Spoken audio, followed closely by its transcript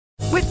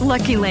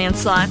Lucky Land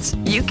Slots,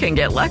 you can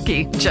get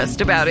lucky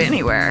just about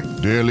anywhere.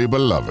 Dearly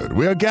beloved,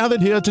 we are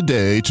gathered here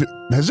today to...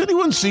 Has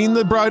anyone seen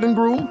the bride and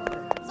groom?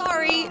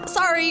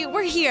 Sorry,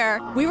 we're here.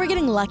 We were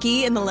getting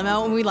lucky in the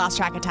limo and we lost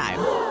track of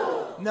time.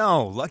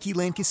 No, Lucky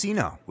Land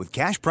Casino, with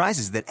cash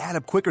prizes that add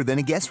up quicker than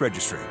a guest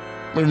registry.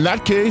 In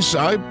that case,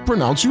 I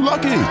pronounce you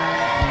lucky.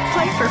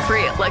 Play for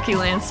free at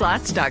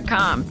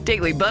LuckyLandSlots.com.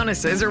 Daily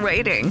bonuses are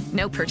waiting.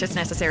 No purchase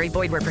necessary.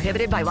 Void where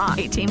prohibited by law.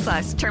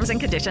 18+. Terms and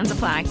conditions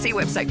apply. See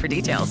website for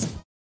details.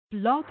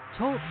 Blog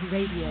Talk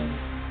Radio.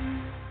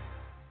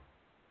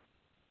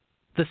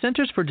 The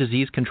Centers for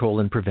Disease Control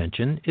and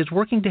Prevention is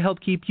working to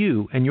help keep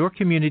you and your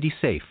community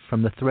safe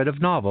from the threat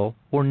of novel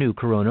or new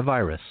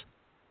coronavirus.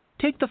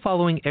 Take the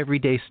following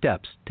everyday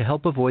steps to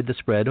help avoid the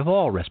spread of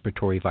all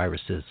respiratory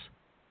viruses.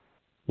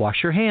 Wash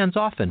your hands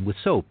often with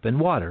soap and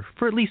water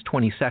for at least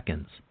 20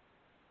 seconds.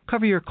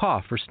 Cover your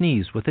cough or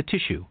sneeze with a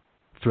tissue.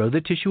 Throw the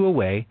tissue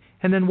away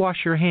and then wash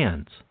your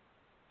hands.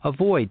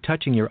 Avoid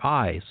touching your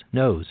eyes,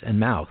 nose, and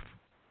mouth.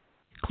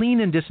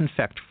 Clean and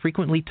disinfect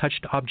frequently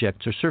touched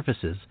objects or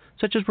surfaces,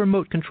 such as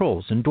remote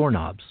controls and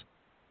doorknobs.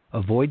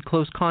 Avoid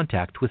close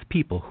contact with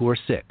people who are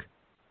sick.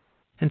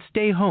 And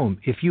stay home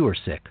if you are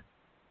sick.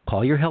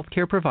 Call your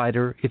healthcare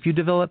provider if you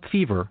develop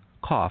fever,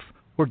 cough,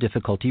 or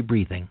difficulty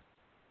breathing.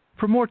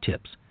 For more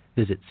tips,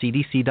 visit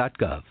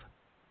cdc.gov.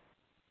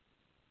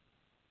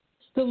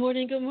 Good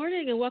morning,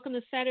 and welcome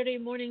to Saturday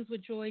Mornings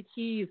with Joy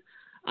Keys.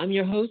 I'm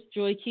your host,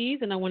 Joy Keys,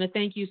 and I want to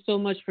thank you so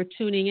much for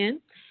tuning in.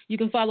 You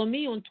can follow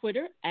me on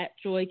Twitter at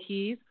Joy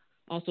Keys.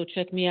 Also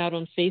check me out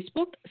on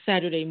Facebook,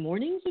 Saturday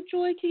Mornings with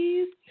Joy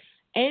Keys,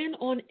 and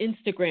on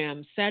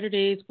Instagram,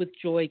 Saturdays with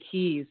Joy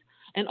Keys.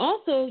 And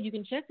also, you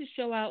can check the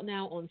show out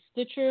now on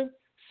Stitcher,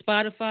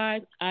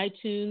 Spotify,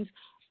 iTunes,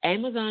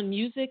 Amazon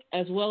Music,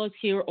 as well as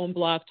here on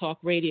Blog Talk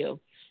Radio.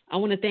 I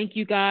want to thank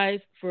you guys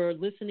for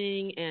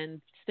listening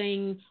and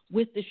staying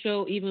with the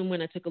show even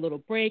when I took a little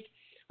break.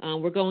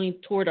 We're going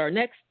toward our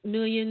next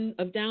million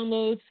of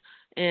downloads,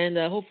 and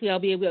hopefully I'll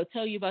be able to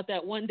tell you about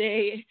that one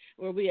day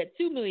where we had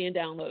 2 million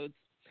downloads.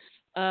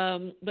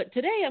 But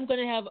today I'm going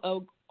to have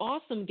an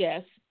awesome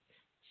guest,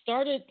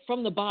 started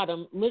from the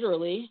bottom,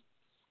 literally,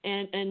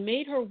 and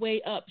made her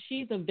way up.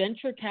 She's a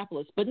venture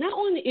capitalist, but not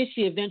only is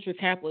she a venture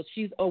capitalist,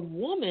 she's a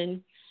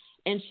woman,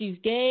 and she's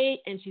gay,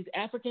 and she's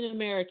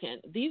African-American.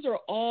 These are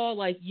all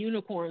like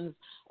unicorns,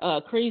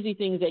 crazy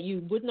things that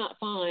you would not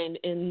find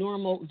in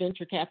normal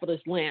venture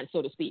capitalist land,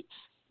 so to speak.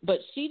 But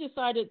she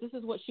decided this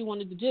is what she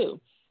wanted to do.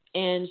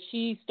 And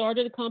she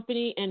started a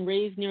company and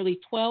raised nearly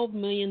 $12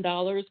 million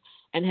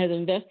and has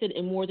invested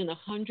in more than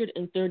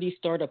 130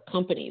 startup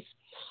companies.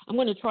 I'm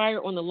going to try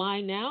her on the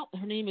line now.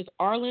 Her name is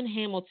Arlan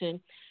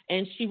Hamilton,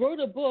 and she wrote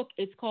a book.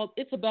 It's called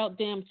It's About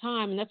Damn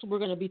Time, and that's what we're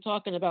going to be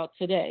talking about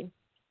today.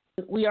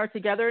 We are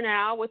together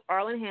now with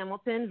Arlan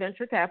Hamilton,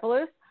 venture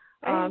capitalist.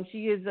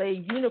 She is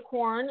a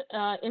unicorn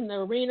in the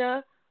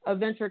arena of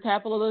venture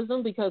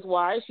capitalism because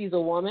why? She's a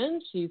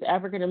woman. She's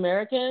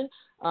African-American.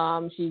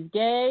 She's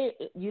gay.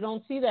 You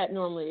don't see that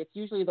normally. It's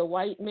usually the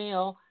white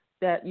male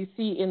that you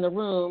see in the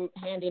room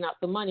handing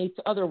out the money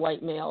to other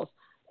white males.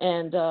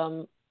 And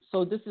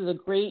so this is a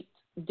great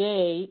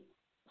day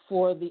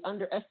for the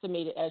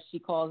underestimated, as she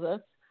calls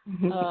us,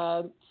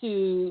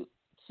 to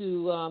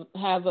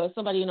have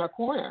somebody in our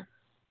corner.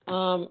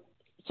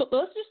 So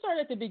let's just start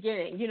at the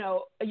beginning. You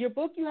know, your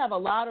book, you have a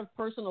lot of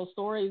personal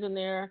stories in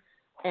there,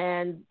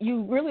 and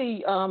you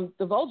really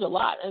divulge a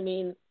lot. I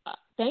mean,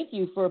 thank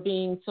you for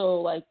being so,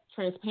 like,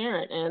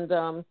 transparent.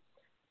 And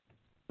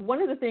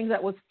one of the things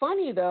that was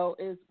funny, though,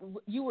 is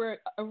you were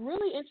a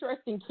really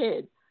interesting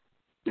kid.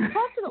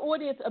 Talk to the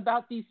audience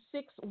about these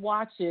 6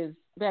 watches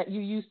that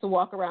you used to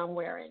walk around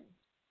wearing.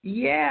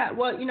 Yeah,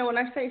 well, you know, when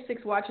I say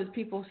 6 watches,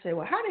 people say,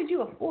 well, how did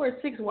you afford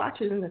 6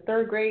 watches in the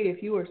 3rd grade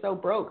if you were so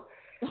broke?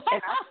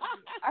 And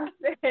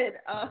I said,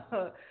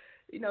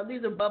 you know,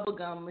 these are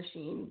bubblegum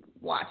machine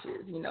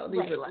watches. You know,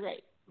 these are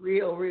like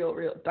real,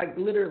 like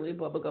literally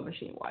bubblegum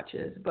machine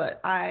watches. But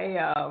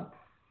I,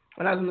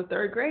 when I was in the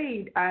 3rd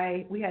grade,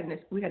 we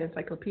had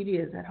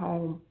encyclopedias at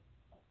home,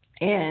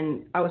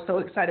 and I was so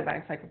excited by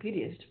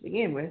encyclopedias to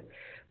begin with.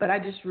 But I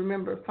just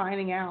remember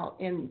finding out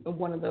in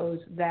one of those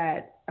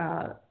that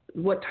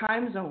what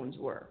time zones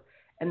were,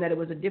 and that it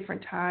was a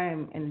different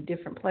time and a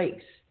different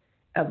place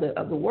of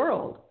the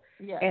world.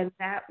 Yeah. And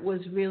that was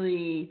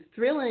really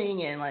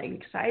thrilling and like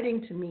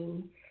exciting to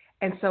me.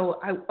 And so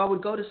I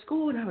would go to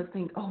school and I would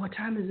think, oh, what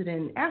time is it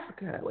in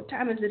Africa? What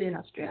time is it in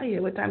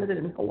Australia? What time is it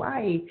in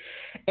Hawaii?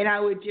 And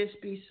I would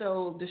just be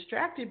so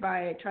distracted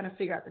by it, trying to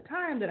figure out the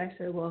time, that I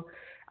said, well,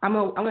 I'm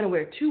going to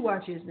wear 2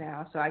 watches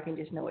now so I can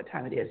just know what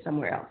time it is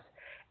somewhere else.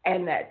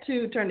 And that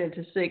 2 turned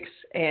into 6.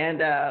 And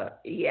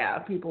yeah,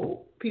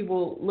 people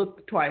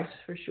looked twice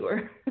for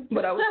sure.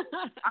 But I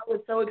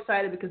was so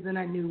excited because then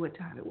I knew what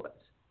time it was.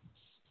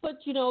 But,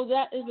 you know,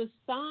 that is a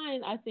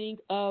sign, I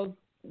think, of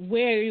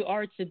where you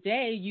are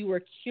today. You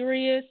were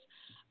curious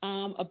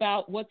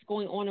about what's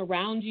going on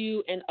around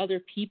you and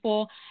other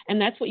people. And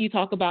that's what you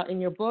talk about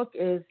in your book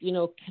is, you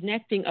know,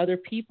 connecting other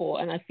people.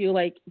 And I feel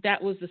like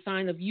that was the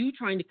sign of you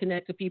trying to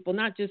connect to people,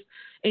 not just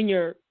in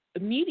your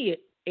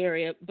immediate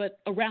area, but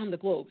around the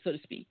globe, so to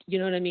speak. You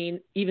know what I mean?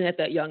 Even at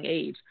that young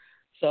age.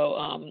 So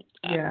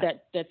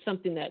that's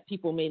something that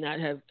people may not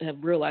have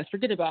realized.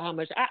 Forget about how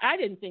much I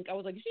didn't think. I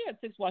was like, she had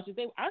 6 watches.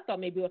 I thought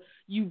maybe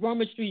you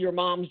rummaged through your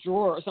mom's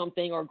drawer or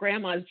something, or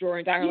grandma's drawer,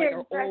 and got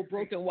her her old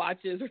broken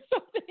watches or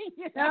something.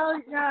 You know?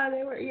 No,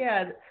 they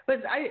were,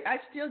 But I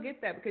still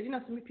get that because,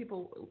 some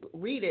people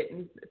read it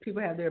and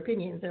people have their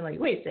opinions. They're like,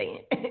 wait a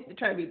second. They're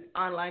trying to be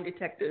online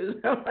detectives.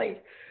 I'm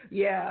like,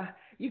 yeah,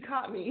 you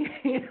caught me.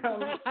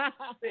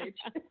 Bitch.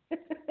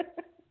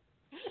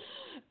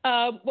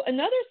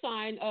 Another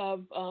sign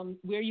of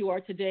where you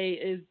are today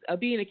is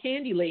being a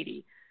candy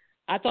lady.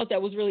 I thought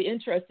that was really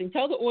interesting.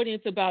 Tell the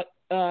audience about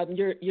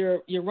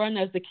your run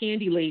as the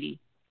candy lady.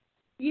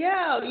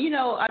 Yeah,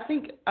 I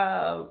think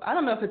I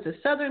don't know if it's a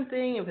Southern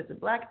thing, if it's a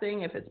Black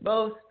thing, if it's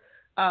both.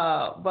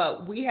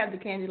 But we had the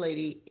candy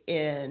lady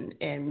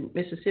in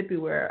Mississippi,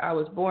 where I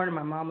was born and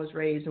my mom was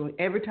raised. And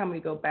every time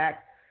we go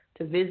back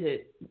to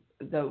visit,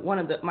 one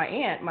of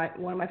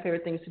my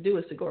favorite things to do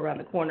is to go around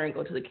the corner and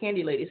go to the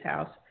candy lady's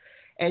house.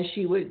 And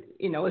she would,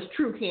 it's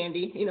true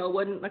candy. It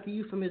wasn't like a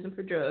euphemism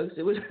for drugs.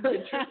 It was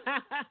really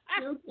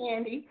true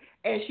candy.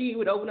 And she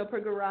would open up her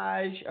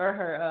garage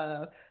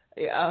or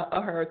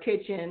her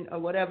kitchen or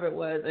whatever it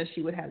was, and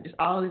she would have just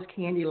all this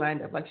candy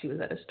lined up like she was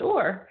at a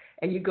store.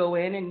 And you go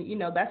in,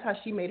 and that's how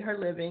she made her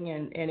living.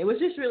 And it was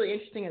just really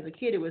interesting as a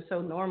kid. It was so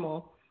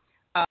normal.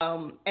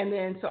 And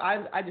then so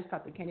I just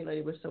thought the candy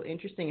lady was so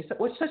interesting. So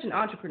was such an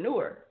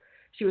entrepreneur.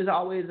 She was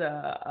always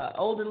a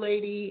older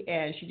lady,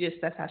 and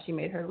that's how she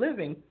made her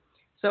living.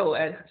 So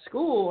at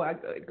school, I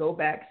go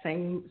back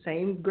same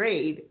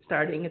grade,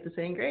 starting at the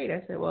same grade.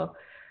 I said, well,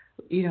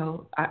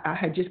 I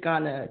had just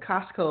gone to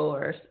Costco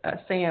or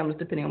Sam's,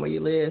 depending on where you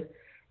live,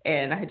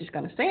 and I had just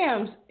gone to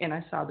Sam's, and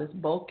I saw this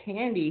bulk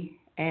candy,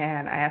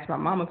 and I asked my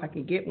mom if I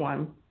could get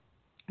one,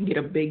 get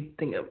a big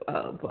thing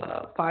of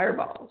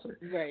Fireballs or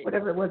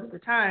whatever it was at the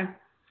time,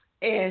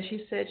 and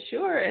she said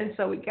sure, and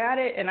so we got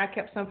it, and I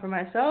kept some for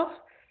myself.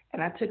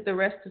 And I took the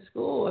rest to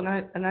school, and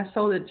I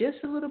sold it just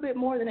a little bit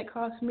more than it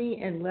cost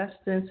me in less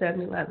than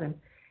 7-Eleven.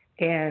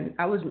 And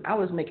I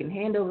was making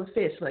hand over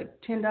fist, like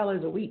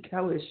 $10 a week.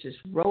 I was just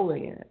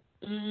rolling in it.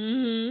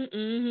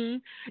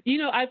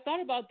 Mm-hmm. I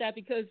thought about that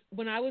because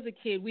when I was a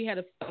kid, we had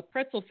a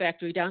pretzel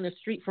factory down the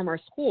street from our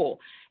school.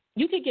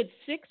 You could get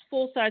 6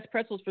 full-size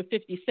pretzels for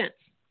 50 cents.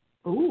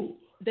 Ooh.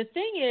 The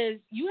thing is,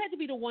 you had to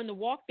be the one to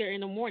walk there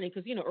in the morning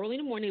because, early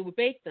in the morning they would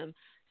bake them.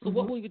 So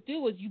what we would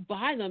do is you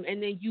buy them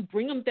and then you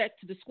bring them back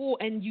to the school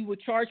and you would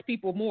charge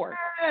people more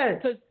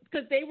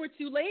because they were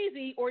too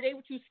lazy or they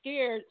were too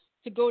scared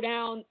to go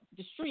down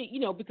the street,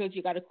 because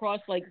you got to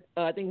cross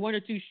I think 1 or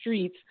 2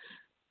 streets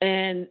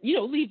and,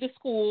 leave the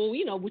school,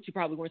 which you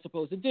probably weren't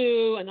supposed to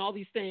do and all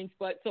these things.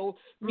 But so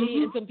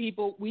me and some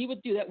people, we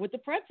would do that with the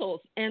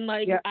pretzels. And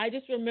I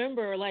just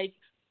remember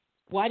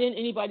why didn't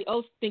anybody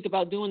else think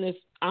about doing this?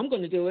 I'm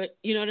going to do it.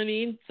 You know what I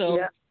mean? So.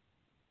 Yeah.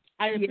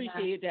 I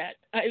appreciate that.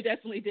 I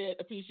definitely did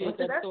appreciate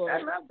that story. I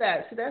love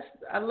that. So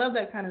I love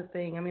that kind of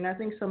thing. I mean, I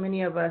think so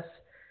many of us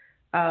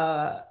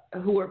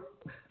who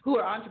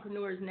are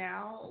entrepreneurs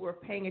now, we're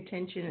paying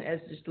attention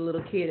as just a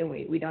little kid, and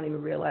we don't even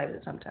realize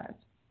it sometimes.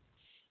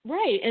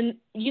 Right. And,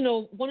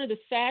 one of the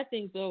sad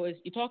things, though, is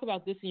you talk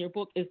about this in your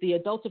book, is the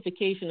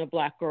adultification of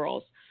Black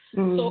girls.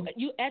 Mm-hmm. So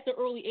you, at the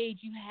early age,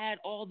 you had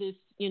all this,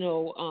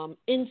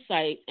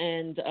 insight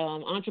and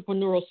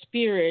entrepreneurial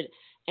spirit.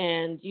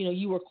 And,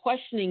 you were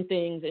questioning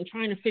things and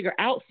trying to figure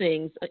out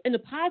things in a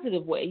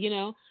positive way,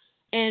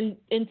 and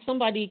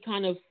somebody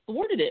kind of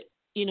thwarted it,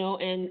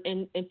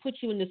 and put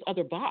you in this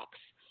other box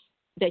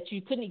that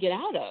you couldn't get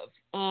out of.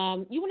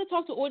 You want to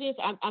talk to audience?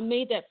 I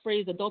made that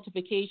phrase,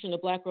 adultification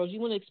of Black girls.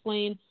 You want to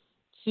explain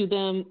to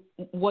them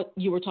what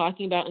you were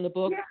talking about in the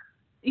book?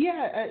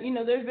 Yeah.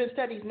 There's been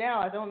studies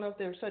now. I don't know if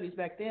there were studies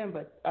back then,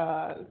 but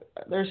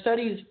there are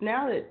studies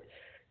now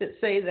that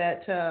say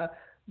that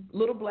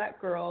little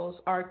Black girls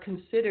are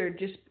considered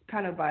just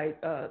kind of by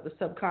the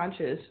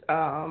subconscious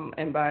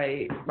and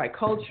by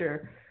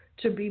culture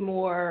to be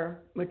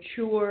more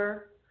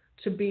mature,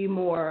 to be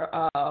more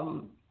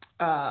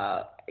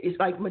it's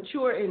like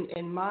mature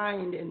in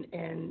mind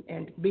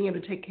and being able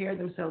to take care of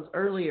themselves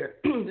earlier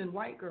than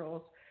white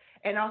girls,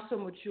 and also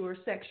mature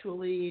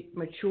sexually,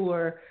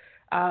 mature.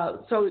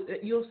 So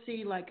you'll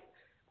see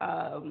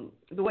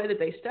the way that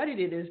they studied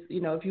it is,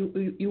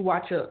 if you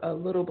watch a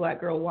little Black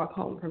girl walk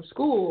home from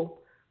school,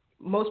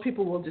 most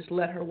people will just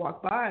let her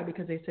walk by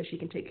because they say she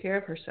can take care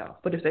of herself.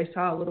 But if they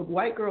saw a little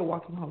white girl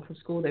walking home from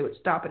school, they would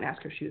stop and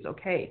ask her if she was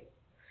okay.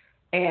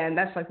 And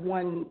that's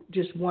one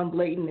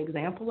blatant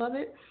example of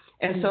it.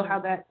 And so how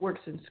that works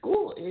in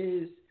school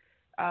is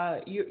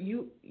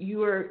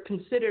you are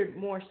considered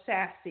more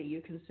sassy,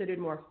 you're considered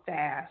more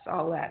fast,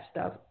 all that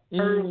stuff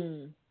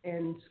early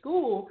in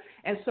school.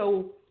 And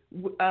so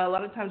a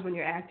lot of times when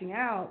you're acting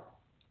out,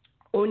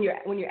 when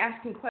you're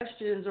asking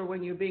questions or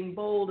when you're being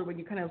bold or when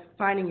you're kind of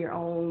finding your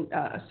own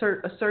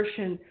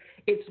assertion,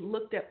 it's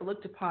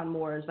looked upon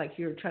more as like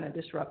you're trying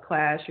to disrupt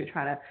class, you're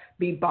trying to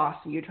be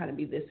bossy, you're trying to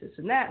be this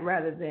and that,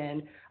 rather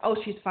than, oh,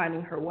 she's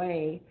finding her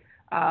way.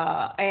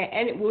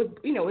 And it would,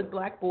 with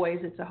black boys,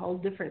 it's a whole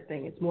different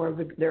thing. It's more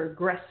of they're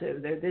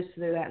aggressive, they're this,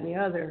 they're that, and the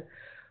other.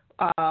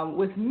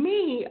 With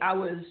me, I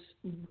was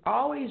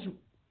always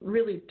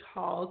really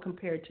tall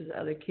compared to the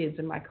other kids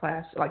in my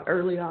class, like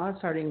early on,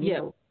 starting,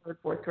 third,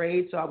 fourth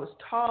grade. So I was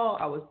tall,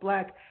 I was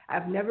black.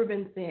 I've never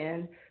been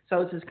thin.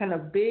 So it's this kind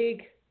of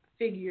big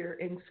figure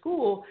in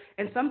school.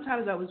 And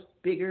sometimes I was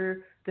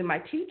bigger than my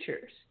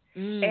teachers.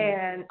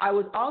 And I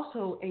was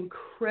also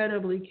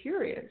incredibly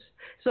curious.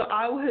 So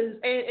I was,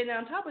 and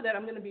on top of that,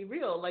 I'm going to be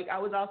real. Like, I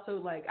was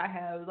also like,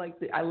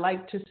 I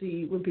like to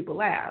see when people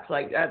laugh.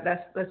 Like,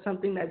 that's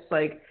something that's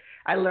like,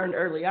 I learned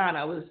early on.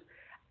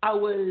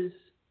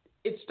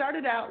 It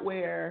started out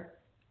where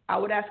I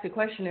would ask a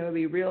question and it would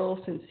be real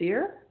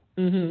sincere.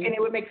 And it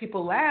would make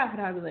people laugh.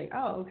 And I'd be like,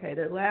 oh, okay,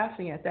 they're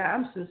laughing at that.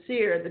 I'm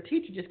sincere. The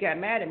teacher just got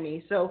mad at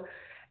me. So,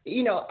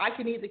 I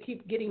can either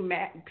keep getting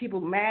people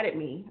mad at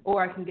me,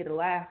 or I can get a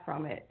laugh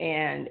from it.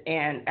 And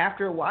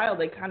after a while,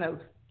 they kind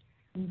of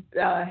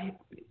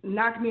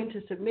knocked me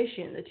into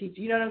submission. The teacher,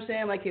 you know what I'm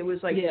saying? Like, it was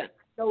like I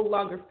no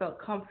longer felt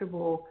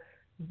comfortable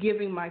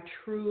giving my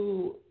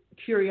true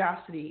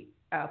curiosity,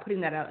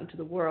 putting that out into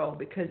the world,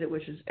 because it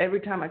was just every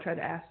time I tried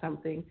to ask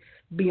something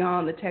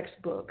beyond the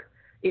textbook,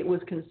 it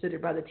was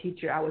considered by the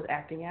teacher I was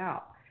acting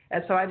out.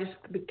 And so I just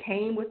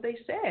became what they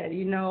said,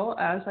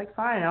 I was like,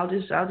 fine, I'll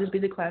just be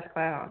the class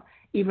clown,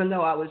 even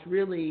though I was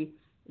really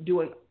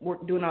doing all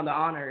the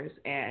honors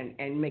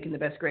and making the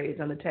best grades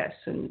on the tests,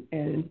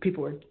 and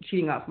people were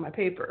cheating off my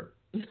paper.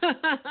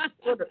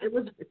 It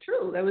was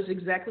true. That was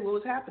exactly what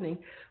was happening.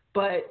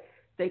 But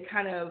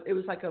it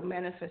was like a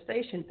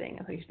manifestation thing.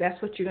 I think that's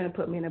what you're going to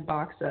put me in a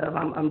box of.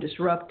 I'm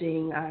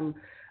disrupting.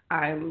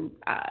 I'm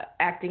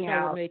acting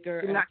out.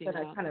 You're not going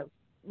to kind of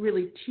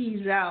really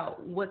tease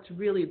out what's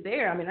really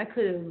there. I mean, I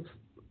could have,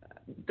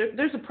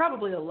 there's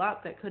probably a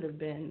lot that could have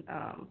been,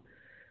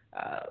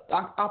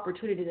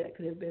 opportunity that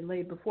could have been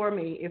laid before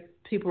me if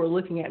people were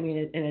looking at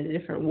me in a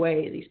different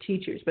way, these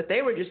teachers. But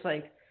they were just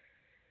like,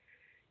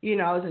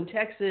 I was in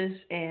Texas,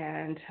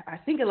 and I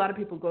think a lot of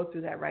people go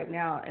through that right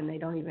now, and they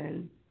don't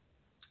even,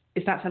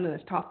 it's not something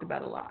that's talked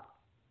about a lot.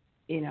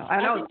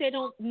 I think they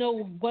don't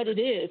know what it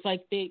is.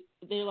 Like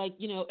they're like,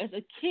 as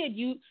a kid,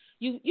 you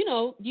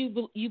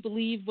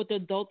believe what the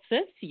adult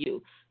says to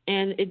you,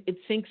 and it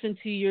sinks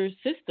into your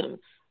system.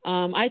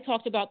 I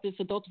talked about this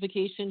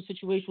adultification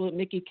situation with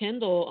Mickey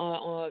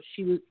Kendall.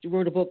 She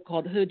wrote a book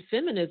called Hood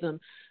Feminism,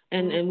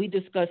 and we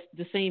discussed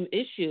the same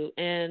issue.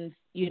 And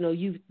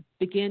you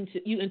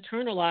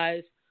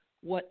internalize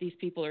what these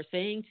people are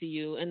saying to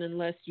you, and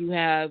unless you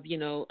have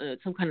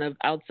some kind of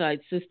outside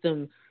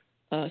system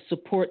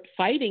support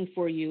fighting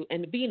for you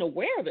and being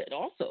aware of it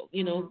also,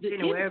 being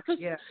aware of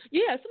it,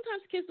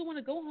 sometimes kids don't want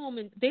to go home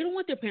and they don't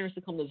want their parents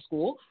to come to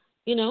school,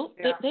 they don't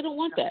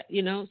want that,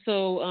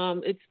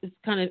 so it's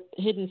kind of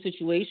hidden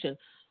situation.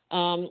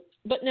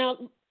 But now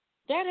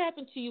that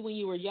happened to you when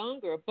you were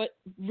younger, but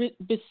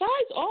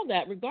besides all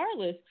that,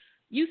 regardless,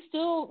 you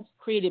still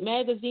created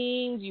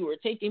magazines. You were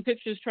taking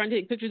pictures, trying to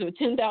take pictures of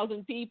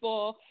 10,000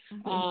 people.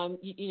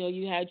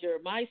 You had your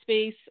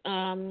MySpace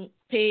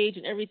page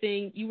and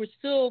everything. You were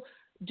still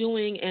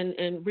doing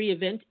and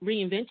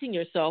reinventing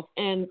yourself.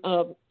 And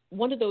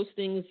one of those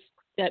things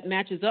that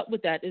matches up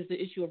with that is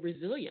the issue of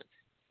resilience.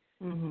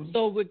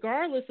 So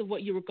regardless of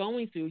what you were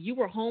going through, you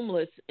were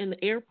homeless in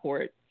the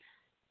airport.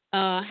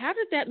 How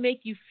did that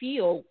make you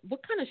feel? What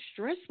kind of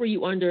stress were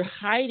you under,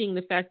 hiding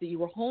the fact that you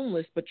were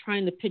homeless but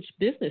trying to pitch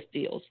business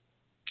deals?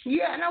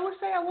 Yeah, and I would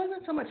say I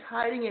wasn't so much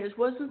hiding it. It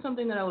wasn't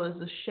something that I was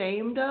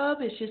ashamed of.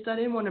 It's just I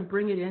didn't want to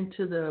bring it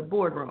into the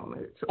boardroom.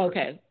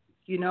 Okay.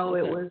 It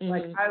was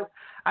like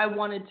I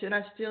wanted to, and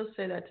I still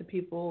say that to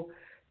people,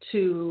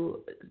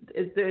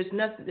 there's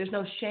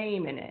no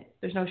shame in it.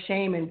 There's no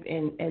shame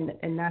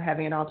in not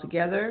having it all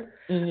together.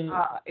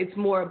 It's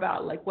more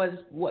about like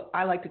what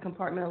I like to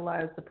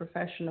compartmentalize the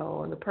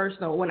professional and the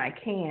personal when I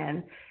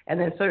can, and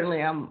then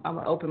certainly I'm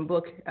an open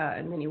book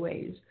in many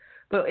ways.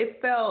 But it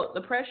felt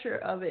the pressure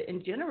of it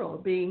in general,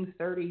 being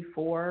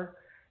 34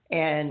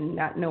 and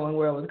not knowing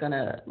where I was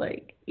gonna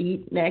like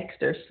eat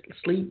next or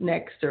sleep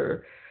next,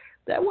 or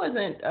that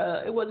wasn't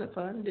it wasn't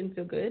fun. It didn't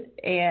feel good.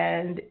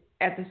 And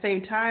at the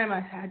same time, I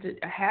had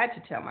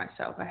to tell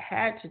myself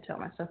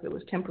it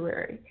was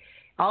temporary.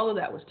 All of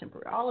that was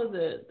temporary. All of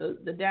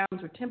the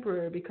downs were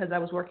temporary because I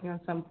was working on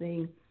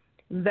something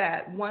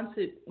that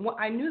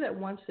I knew that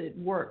once it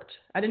worked,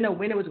 I didn't know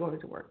when it was going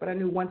to work, but I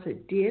knew once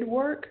it did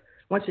work,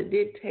 once it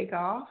did take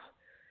off,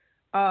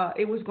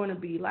 it was going to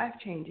be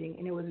life-changing,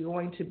 and it was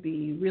going to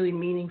be really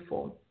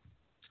meaningful.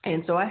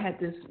 And so I had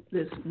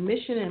this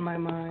mission in my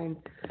mind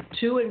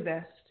to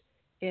invest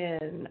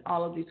in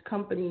all of these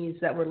companies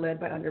that were led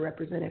by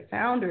underrepresented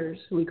founders,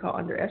 who we call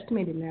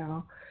underestimated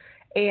now.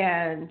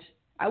 And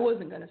I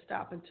wasn't going to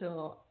stop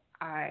until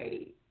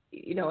I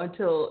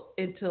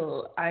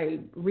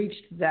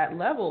reached that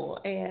level.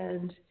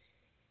 And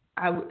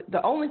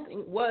the only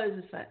thing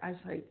was that I was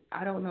like,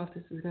 I don't know if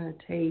this is going to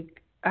take.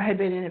 I had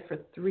been in it for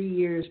 3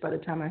 years by the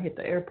time I hit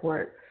the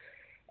airport,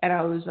 and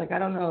I was like, I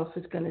don't know if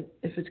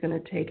it's going to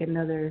take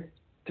another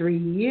 3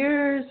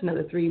 years,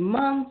 another 3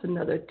 months,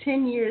 another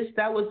 10 years.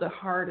 That was the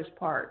hardest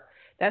part.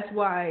 That's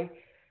why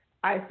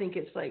I think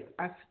it's like,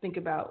 I think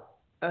about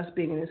us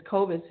being in this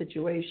COVID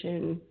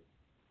situation.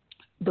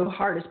 The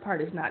hardest part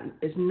is not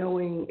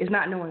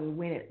knowing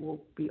when it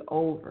will be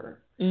over.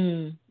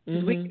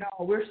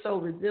 We're so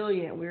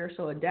resilient, we're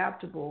so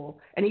adaptable,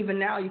 and even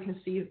now you can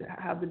see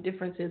how the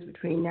difference is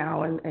between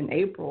now and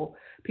April.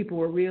 People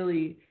were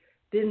really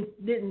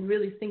didn't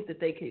really think that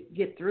they could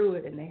get through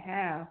it, and they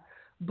have.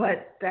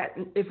 But that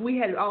if we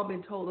had all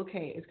been told,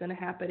 okay, it's going to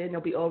happen and it'll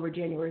be over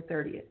January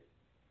 30th,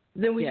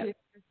 then we should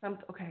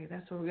something. Okay,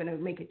 that's what we're going to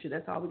make it to.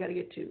 That's all we got to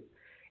get to.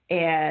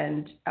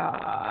 And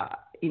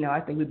I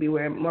think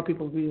more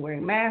people would be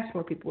wearing masks,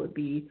 more people would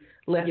be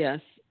less. Yes.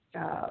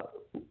 So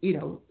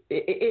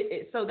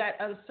that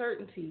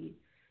uncertainty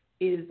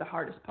is the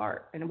hardest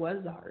part, and it was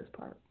the hardest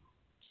part.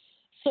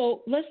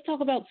 So let's talk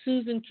about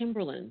Susan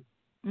Kimberlin.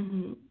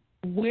 Mm-hmm.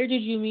 Where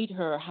did you meet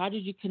her? How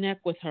did you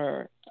connect with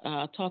her?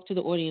 Talk to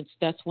the audience.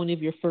 That's one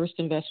of your first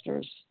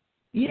investors.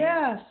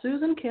 Yeah,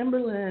 Susan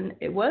Kimberlin.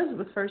 It was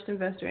the first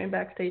investor in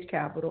Backstage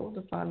Capital,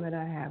 the fund that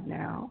I have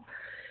now.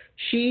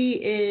 She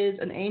is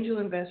an angel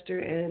investor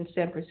in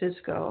San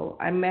Francisco.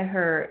 I met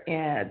her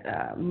in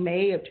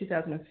May of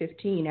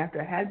 2015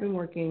 after I had been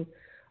working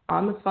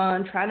on the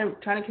fund, trying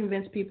to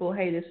convince people,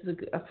 hey, this is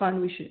a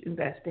fund we should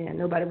invest in.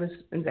 Nobody was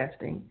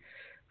investing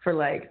for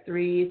like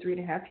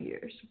 3.5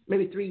 years,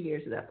 maybe 3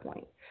 years at that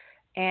point.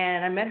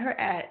 And I met her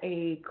at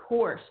a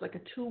course, like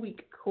a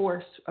 2-week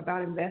course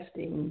about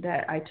investing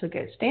that I took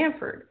at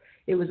Stanford.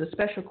 It was a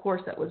special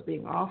course that was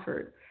being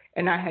offered.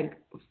 And I had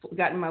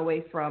gotten my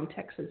way from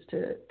Texas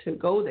to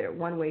go there,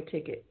 one-way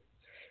ticket.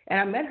 And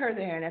I met her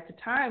there, and at the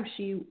time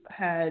she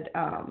had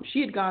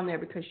gone there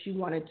because she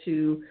wanted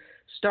to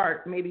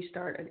start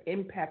an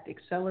impact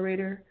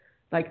accelerator,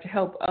 like to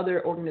help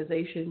other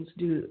organizations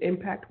do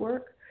impact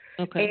work.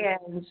 Okay.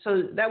 And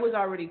so that was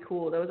already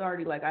cool. That was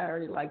already like, I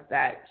already liked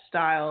that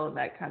style,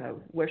 that kind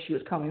of where she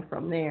was coming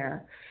from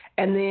there.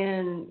 And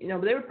then,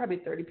 there were probably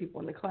 30 people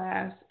in the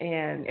class,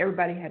 and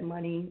everybody had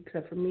money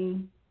except for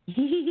me.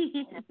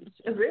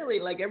 Really,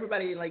 like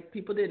everybody, like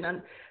people didn't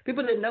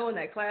know in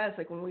that class,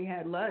 like when we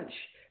had lunch,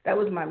 that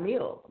was my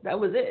meal. That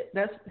was it.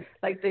 That's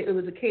like it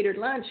was a catered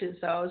lunch, and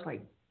so I was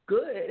like,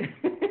 good.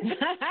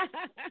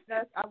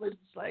 I was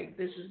just like,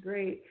 this is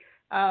great.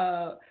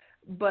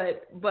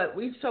 But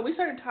we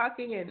started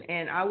talking,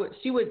 and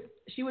she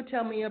would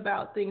tell me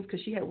about things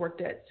because she had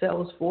worked at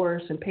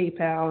Salesforce and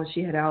PayPal, and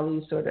she had all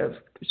these sort of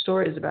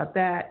stories about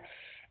that.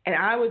 And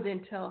I would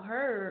then tell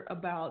her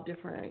about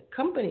different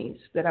companies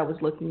that I was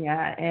looking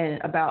at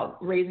and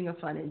about raising a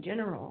fund in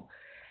general.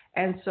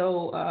 And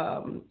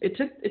so it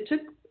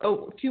took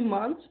a few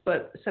months,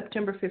 but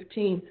September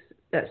 15th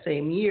that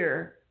same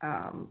year,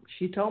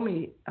 she told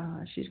me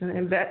she's going to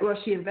invest. Well,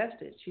 she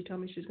invested. She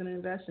told me she was going to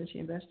invest, and she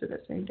invested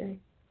that same day.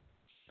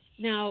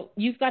 Now,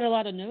 you've got a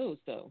lot of no's,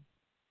 though.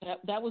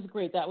 That was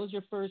great. That was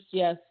your first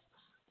yes,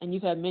 and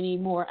you've had many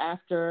more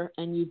after,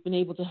 and you've been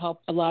able to help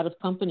a lot of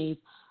companies.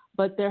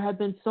 But there have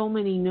been so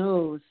many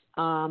no's,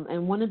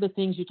 and one of the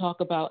things you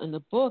talk about in the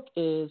book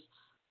is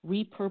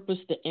repurpose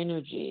the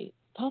energy.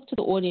 Talk to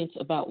the audience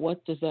about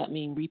what does that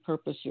mean,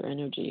 repurpose your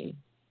energy.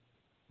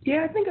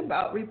 Yeah, I think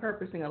about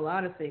repurposing a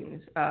lot of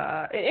things,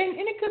 and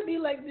it could be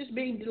like just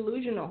being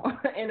delusional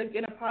in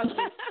a positive.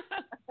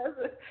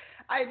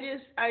 I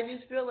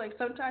just feel like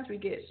sometimes we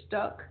get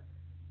stuck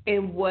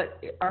in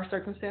what our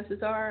circumstances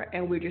are,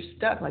 and we're just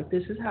stuck. Like,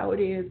 this is how it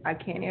is. I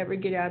can't ever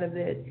get out of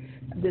it.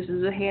 This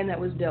is a hand that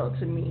was dealt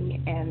to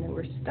me, and then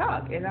we're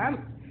stuck. And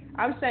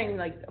I'm saying,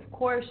 like, of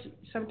course,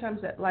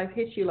 sometimes that life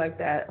hits you like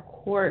that, of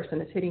course,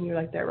 and it's hitting you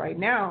like that right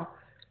now.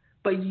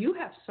 But you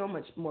have so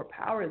much more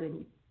power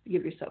than you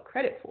give yourself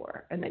credit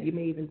for, and that you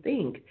may even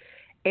think.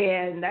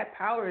 And that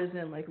power is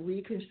in like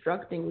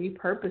reconstructing,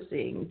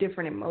 repurposing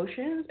different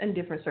emotions and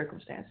different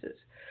circumstances.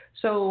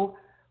 So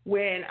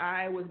when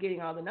I was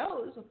getting all the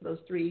no's for those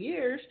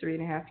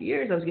 3.5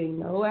 years, I was getting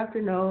no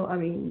after no. I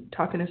mean,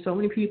 talking to so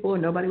many people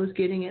and nobody was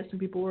getting it. Some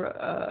people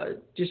were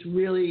just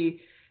really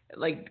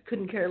like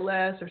couldn't care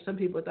less, or some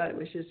people thought it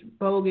was just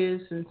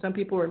bogus, and some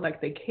people were like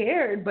they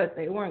cared, but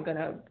they weren't going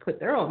to put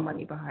their own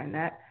money behind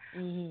that.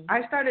 Mm-hmm.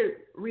 I started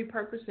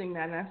repurposing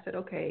that, and I said,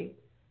 okay,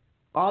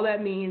 all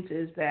that means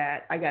is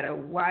that I got to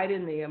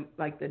widen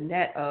the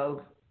net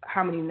of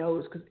how many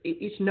no's, because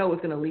each no is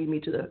going to lead me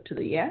to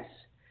the yes.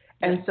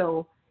 And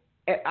so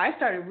I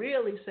started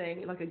really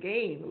saying, like a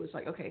game. It was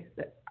like, okay,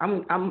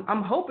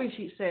 I'm hoping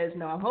she says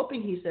no. I'm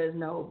hoping he says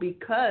no,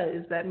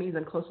 because that means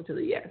I'm closer to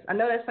the yes. I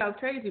know that sounds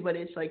crazy, but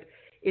it's like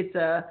it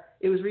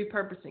was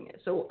repurposing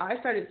it. So I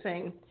started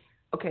saying,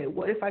 okay,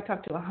 what if I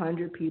talk to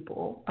 100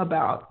 people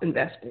about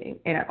investing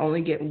and I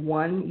only get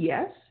one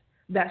yes?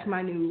 That's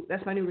my new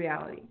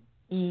reality.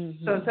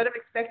 Mm-hmm. So instead of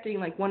expecting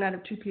like 1 out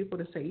of 2 people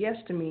to say yes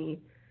to me,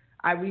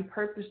 I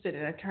repurposed it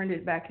and I turned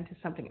it back into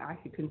something I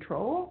could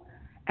control.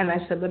 And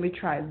I said, let me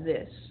try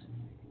this.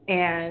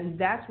 And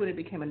that's when it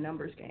became a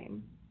numbers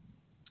game.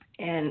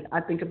 And I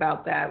think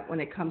about that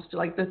when it comes to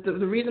like the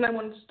reason I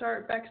wanted to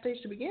start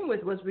Backstage to begin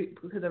with was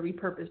because of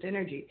repurposed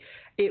energy.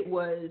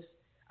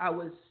 I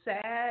was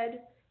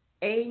sad,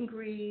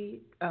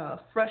 angry,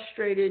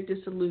 frustrated,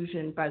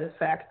 disillusioned by the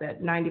fact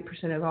that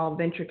 90% of all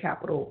venture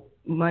capital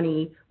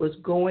money was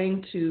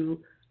going to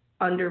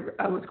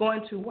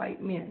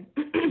white men.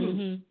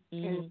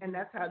 And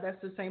that's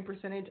the same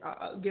percentage,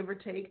 give or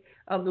take,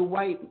 of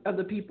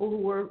the people who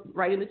were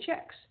writing the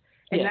checks.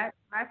 And that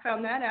I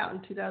found that out in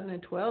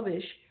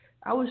 2012-ish.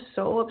 I was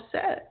so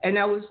upset. And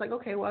I was like,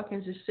 okay, well, I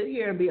can just sit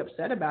here and be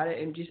upset about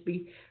it and just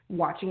be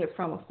watching it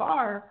from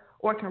afar,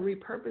 or I can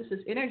repurpose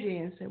this energy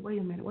and say, wait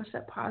a minute, what's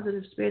that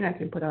positive spin I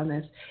can put on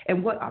this?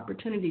 And what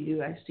opportunity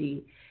do I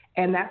see?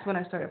 And that's when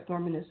I started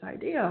forming this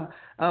idea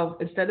of,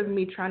 instead of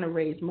me trying to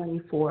raise money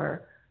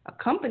for a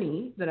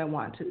company that I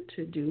want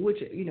to do, which,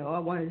 I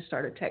wanted to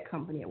start a tech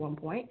company at one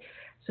point.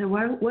 So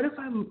what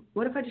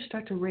if I just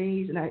start to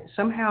raise, and I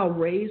somehow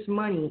raise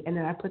money, and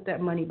then I put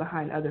that money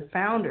behind other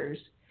founders,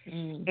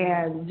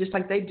 and just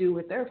like they do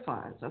with their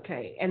funds,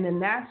 okay? And then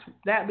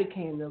that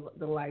became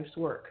the life's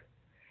work,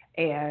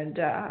 and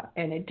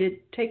it did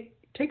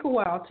take a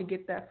while to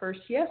get that first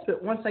yes,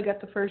 but once I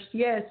got the first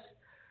yes,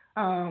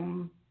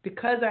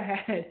 because I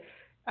had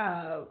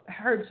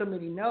heard so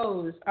many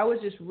no's, I was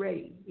just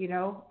ready,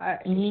 I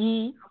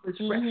was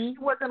ready.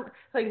 It wasn't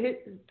like the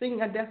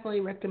thing I definitely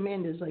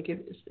recommend is like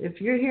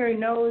if you're hearing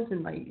no's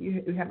and like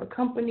you have a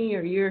company,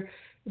 or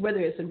whether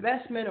it's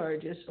investment or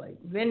just like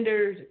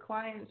vendors or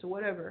clients or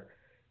whatever,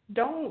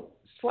 don't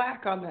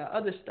slack on the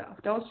other stuff.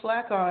 Don't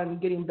slack on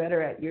getting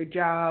better at your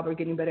job or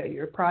getting better at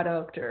your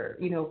product, or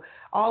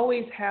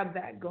always have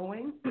that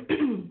going,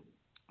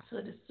 so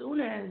that as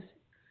soon as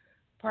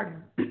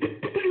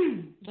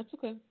that's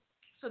okay.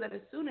 So that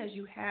as soon as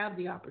you have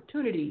the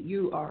opportunity,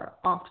 you are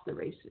off to the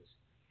races,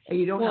 and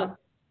you don't have to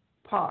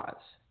pause.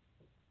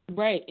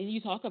 Right, and you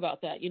talk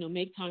about that,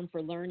 make time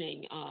for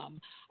learning.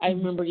 I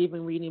remember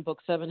even reading book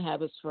 7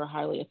 Habits for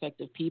Highly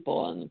Effective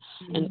People,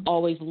 and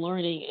always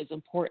learning is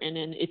important.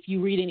 And if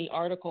you read any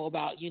article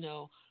about,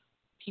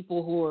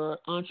 people who are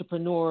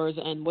entrepreneurs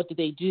and what do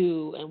they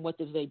do and what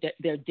does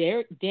their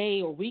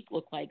day or week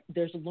look like,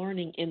 there's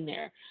learning in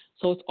there.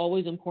 So it's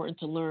always important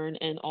to learn,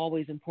 and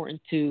always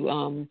important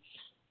to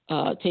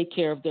take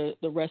care of the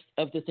rest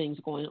of the things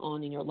going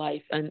on in your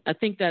life. And I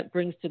think that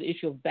brings to the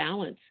issue of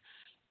balance.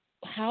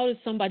 How does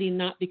somebody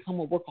not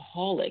become a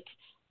workaholic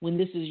when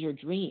this is your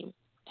dream?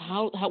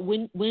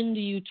 When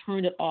do you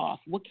turn it off?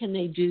 What can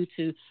they do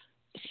to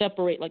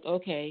separate, like,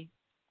 okay,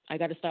 I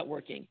got to stop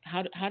working?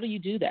 How do you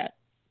do that?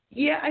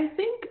 Yeah, I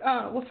think,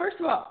 well, first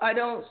of all, I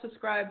don't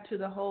subscribe to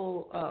the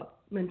whole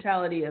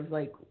mentality of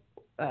like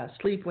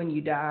sleep when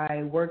you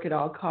die, work at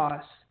all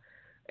costs,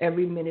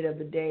 every minute of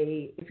the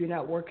day. If you're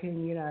not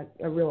working, you're not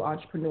a real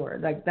entrepreneur.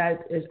 Like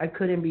I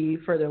couldn't be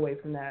further away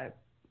from that,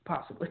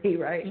 possibly,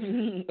 right?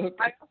 Okay.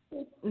 I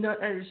also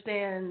don't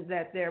understand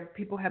that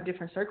people have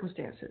different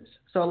circumstances.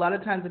 So a lot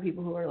of times the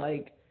people who are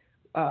like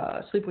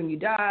sleep when you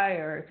die,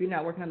 or if you're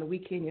not working on the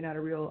weekend, you're not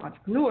a real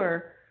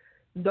entrepreneur.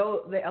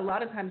 Though a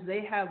lot of times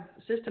they have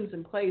systems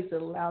in place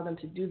that allow them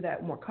to do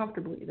that more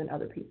comfortably than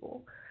other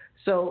people.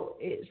 So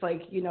it's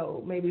like,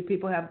 maybe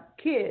people have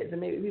kids, and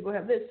maybe people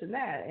have this and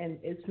that, and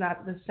it's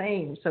not the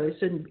same. So you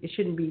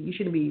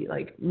shouldn't be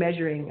like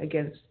measuring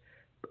against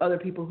other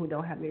people who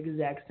don't have the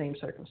exact same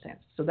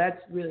circumstances. So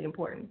that's really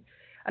important.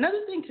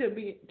 Another thing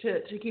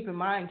to keep in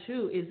mind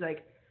too is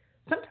like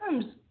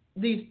sometimes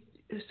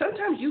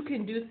you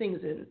can do things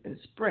in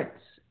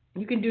sprints.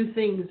 You can do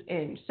things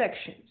in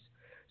sections.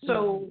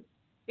 So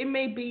it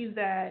may be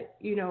that,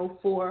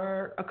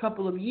 for a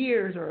couple of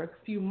years or a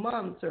few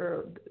months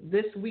or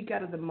this week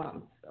out of the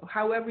month,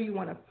 however you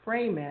want to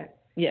frame it,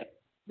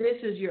 this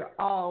is your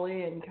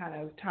all-in kind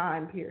of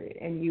time period.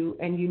 And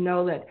you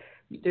know that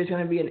there's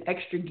going to be an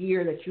extra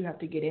gear that you have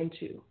to get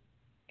into.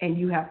 And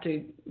you have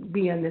to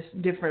be in this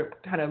different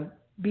kind of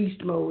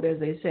beast mode, as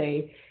they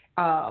say,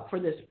 for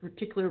this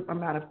particular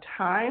amount of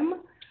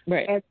time.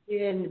 Right. And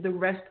then the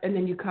rest, and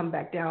then you come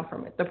back down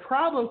from it. The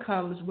problem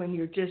comes when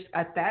you're just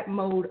at that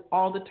mode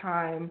all the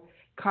time,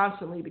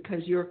 constantly,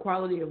 because your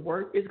quality of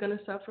work is going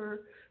to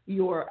suffer,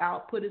 your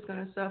output is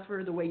going to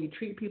suffer, the way you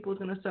treat people is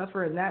going to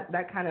suffer, and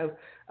that kind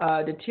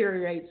of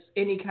deteriorates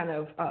any kind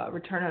of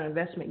return on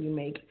investment you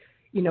make.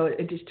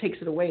 It just takes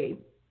it away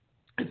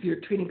if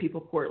you're treating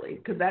people poorly,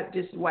 because that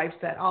just wipes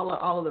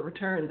all of the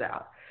returns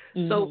out.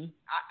 So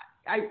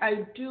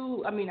I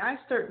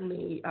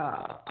certainly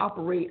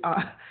operate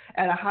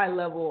at a high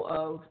level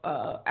of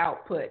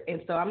output.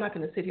 And so I'm not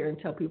going to sit here and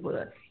tell people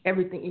that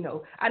everything,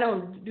 I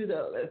don't do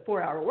the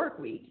 4-hour work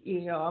week.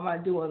 I'm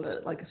not doing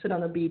sit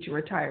on the beach and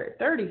retire at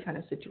 30 kind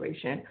of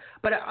situation.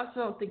 But I also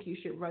don't think you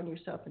should run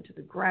yourself into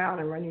the ground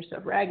and run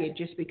yourself ragged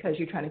just because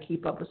you're trying to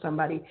keep up with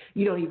somebody.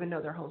 You don't even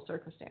know their whole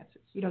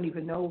circumstances. You don't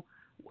even know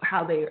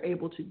how they are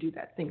able to do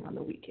that thing on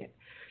the weekend.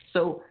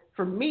 So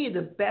for me,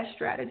 the best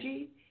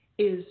strategy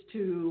is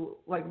to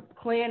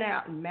plan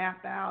out and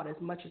map out as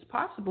much as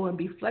possible and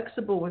be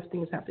flexible when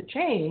things have to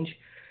change.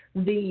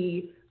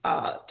 the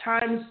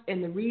times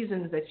and the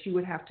reasons that you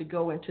would have to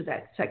go into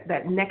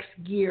that next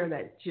gear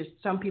that just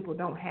some people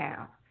don't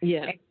have.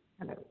 Yeah. And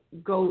kind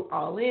of go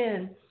all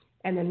in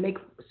and then make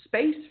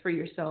space for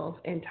yourself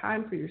and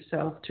time for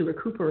yourself to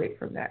recuperate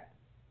from that.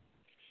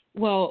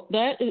 Well,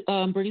 that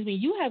brings me,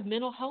 you have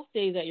mental health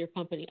days at your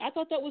company. I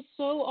thought that was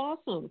so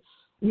awesome.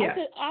 Yeah. I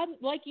said, I'm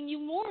liking you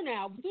more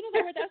now. As soon as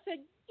I heard that, I said,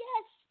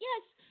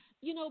 yes.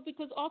 You know,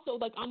 because also,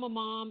 like, I'm a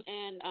mom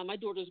and my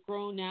daughter's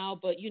grown now,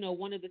 but, you know,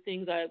 one of the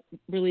things I'm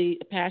really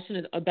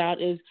passionate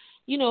about is,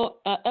 you know,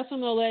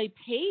 FMLA,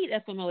 paid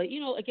FMLA.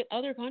 You know, like in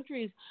other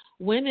countries,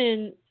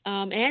 women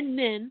and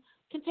men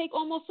can take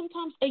almost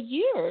sometimes a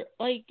year,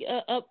 like,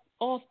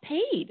 off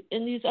paid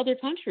in these other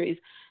countries.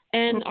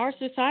 And our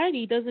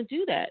society doesn't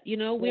do that. You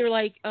know, we're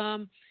like,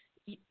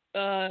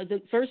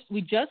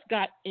 we just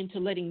got into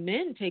letting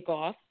men take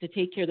off to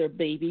take care of their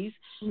babies.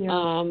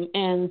 Yeah.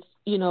 And,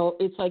 you know,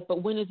 it's like,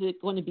 but when is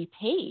it going to be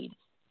paid?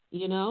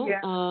 You know?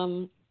 Yeah.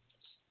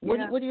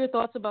 What are your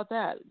thoughts about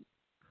that?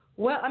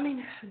 Well, I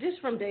mean, just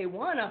from day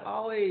one, I've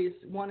always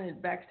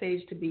wanted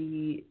Backstage to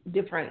be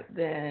different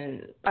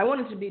I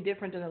wanted to be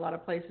different than a lot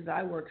of places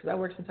I work, because I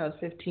worked since I was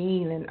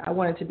 15, and I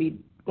wanted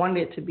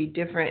it to be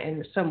different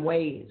in some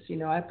ways. You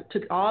know, I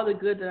took all the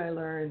good that I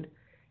learned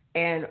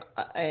and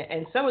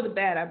some of the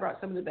bad, I brought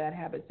some of the bad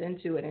habits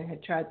into it and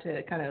had tried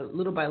to kind of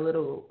little by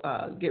little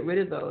get rid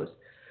of those.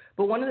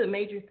 But one of the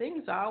major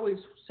things I always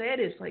said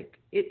is, like,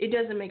 it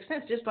doesn't make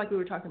sense, just like we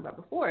were talking about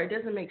before. It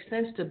doesn't make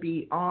sense to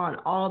be on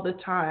all the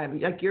time.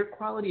 Like, your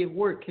quality of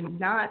work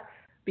cannot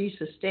be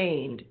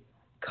sustained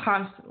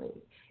constantly.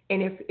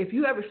 And if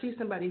you ever see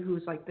somebody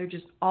who's like, they're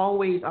just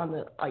always on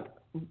the, like,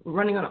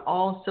 running on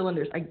all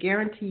cylinders, I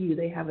guarantee you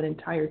they have an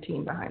entire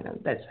team behind them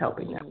that's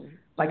helping them.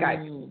 Like I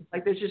do.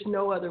 Like, there's just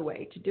no other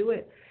way to do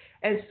it.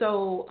 And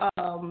so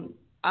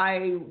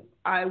I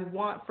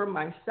want for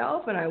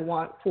myself, and I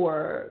want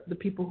for the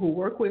people who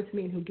work with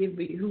me and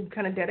who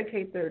kind of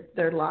dedicate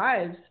their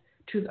lives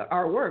to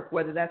our work,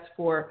 whether that's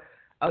for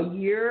a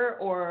year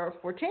or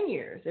for 10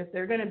 years. If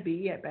they're going to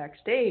be at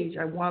Backstage,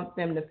 I want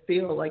them to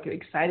feel like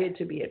excited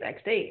to be at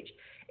Backstage.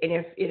 And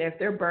if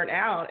they're burnt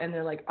out and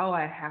they're like, oh,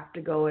 I have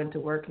to go into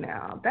work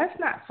now, that's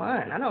not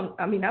fun.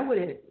 I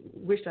wouldn't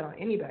wish that on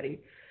anybody.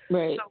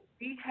 Right. So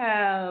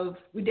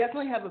we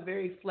definitely have a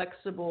very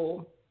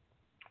flexible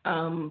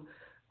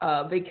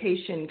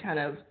vacation kind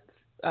of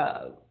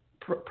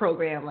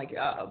program, like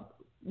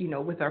you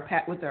know, with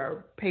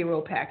our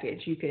payroll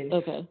package, you can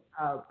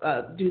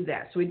do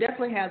that. So we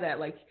definitely have that,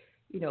 like,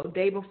 you know,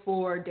 day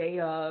before, day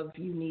of,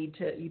 you need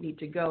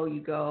to go,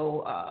 you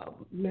go,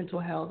 mental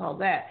health, all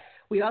that.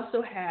 We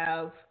also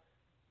have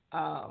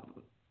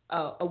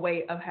a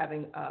way of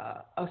having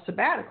a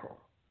sabbatical.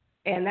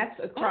 And that's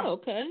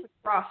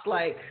across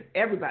like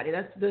everybody.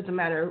 That doesn't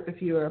matter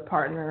if you're a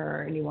partner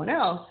or anyone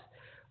else.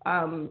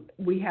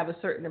 We have a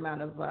certain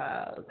amount of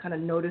kind of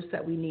notice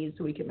that we need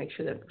so we can make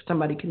sure that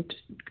somebody can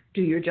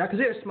do your job. Because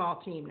they're a small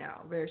team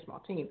now, a very small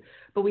team.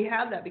 But we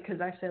have that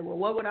because I said, well,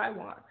 what would I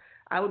want?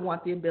 I would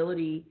want the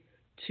ability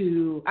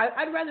to,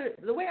 I'd rather,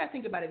 the way I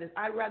think about it is,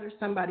 I'd rather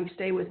somebody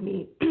stay with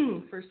me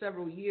for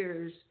several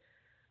years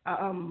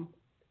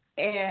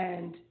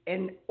and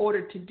in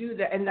order to do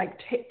that, and like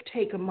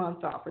take a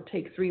month off or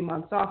take 3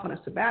 months off on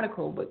a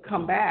sabbatical, but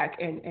come back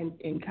and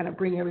kind of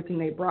bring everything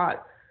they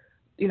brought,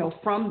 you know,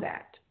 from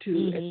that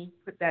to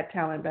put that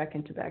talent back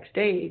into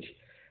Backstage,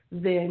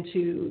 than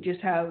to just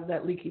have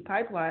that leaky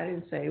pipeline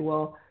and say,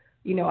 well,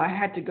 you know, I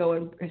had to go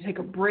and take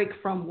a break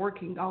from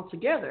working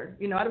altogether.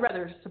 You know, I'd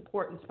rather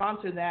support and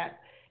sponsor that.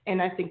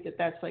 And I think that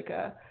that's like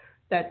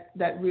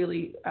that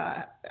really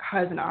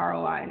has an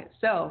ROI in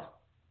itself.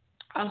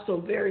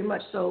 Also very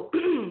much so,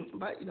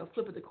 but, you know,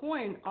 flip of the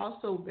coin,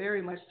 also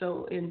very much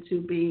so into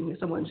being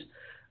someone's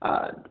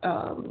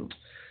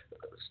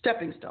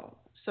stepping stone.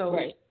 So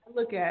I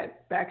look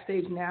at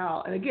Backstage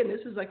now, and again,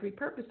 this is like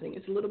repurposing.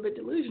 It's a little bit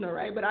delusional,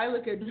 right? But I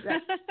look at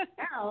Backstage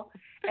now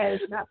as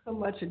not so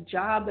much a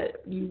job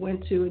that you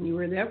went to and you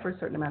were there for a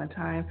certain amount of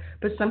time,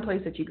 but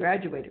someplace that you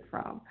graduated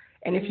from.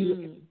 And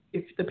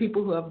if the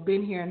people who have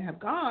been here and have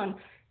gone,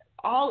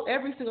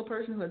 every single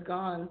person who has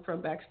gone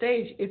from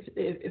Backstage, if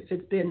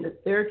it's been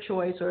their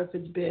choice or if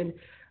it's been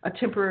a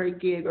temporary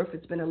gig or if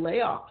it's been a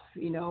layoff,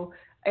 you know,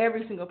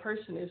 every single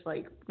person is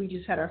like, we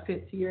just had our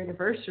 5th year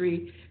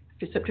anniversary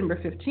September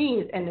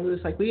 15th, and it was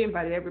like we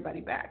invited everybody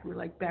back. We're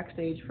like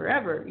Backstage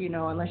forever, you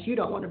know, unless you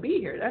don't want to be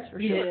here, that's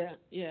for sure.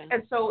 Yeah.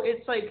 And so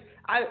it's like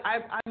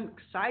I'm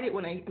excited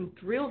I'm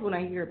thrilled when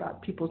I hear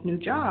about people's new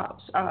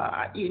jobs,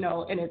 you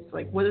know, and it's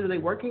like, what are they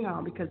working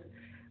on? Because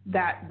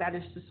that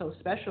is just so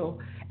special.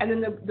 And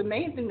then the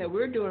main thing that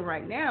we're doing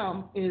right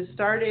now is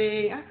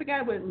starting, I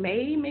forgot what,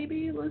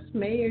 maybe it was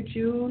May or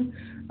June,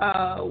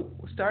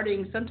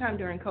 starting sometime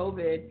during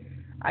COVID.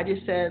 I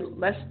just said,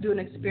 let's do an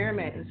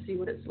experiment and see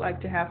what it's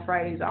like to have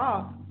Fridays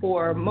off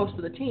for most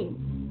of the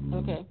team.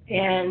 Okay.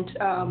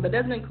 And that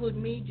doesn't include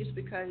me, just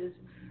because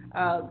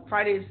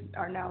Fridays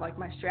are now like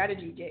my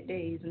strategy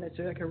days, and it's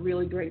like a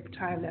really great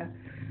time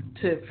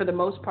to for the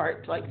most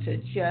part, like to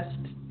just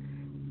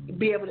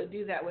be able to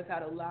do that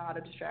without a lot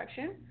of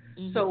distraction.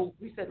 So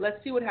we said,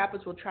 let's see what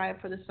happens. We'll try it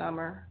for the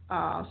summer,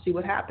 see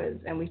what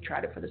happens. And we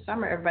tried it for the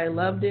summer. Everybody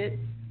loved it.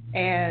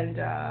 And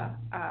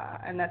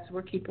that's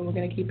what we're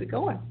going to keep it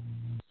going.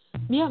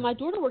 Yeah, my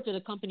daughter worked at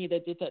a company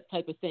that did that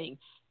type of thing,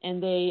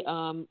 and they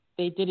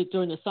did it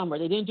during the summer.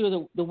 They didn't do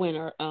it the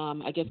winter,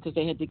 I guess, because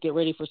they had to get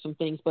ready for some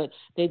things. But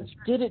they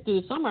did it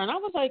through the summer, and I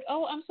was like,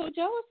 "Oh, I'm so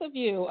jealous of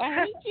you. I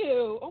hate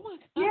you. Oh my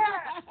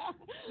god."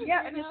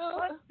 Yeah, and it's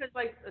fun because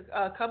like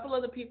a couple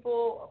of the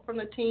people from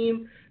the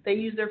team, they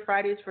use their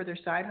Fridays for their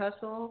side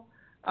hustle.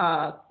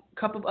 A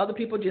couple of other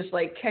people just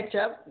like catch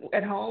up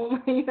at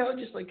home,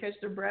 just like catch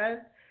their breath,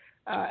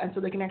 and so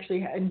they can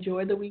actually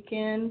enjoy the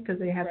weekend because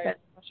they have that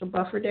special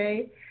buffer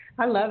day.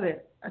 I love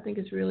it. I think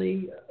it's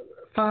really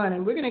fun,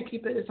 and we're going to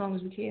keep it as long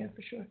as we can,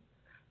 for sure.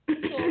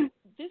 So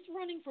this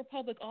running for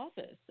public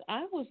office,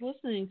 I was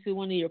listening to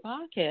one of your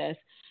podcasts,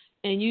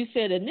 and you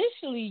said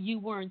initially you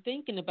weren't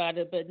thinking about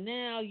it, but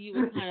now you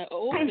were kind of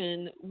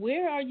open.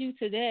 Where are you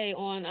today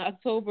on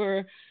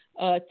October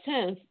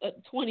 10th,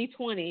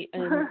 2020,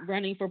 and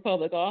running for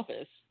public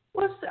office?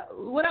 Well, so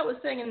what I was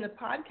saying in the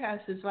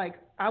podcast is like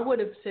I would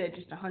have said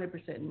just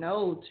 100%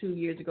 no 2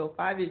 years ago,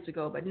 5 years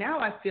ago, but now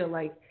I feel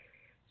like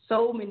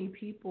so many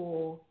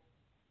people,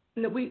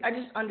 I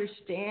just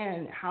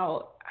understand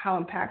how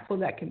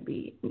impactful that can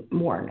be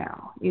more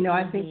now.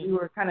 I think we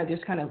were kind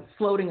of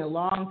floating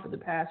along for the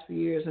past few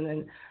years, and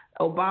then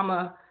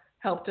Obama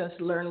helped us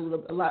learn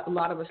a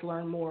lot of us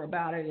learn more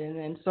about it, and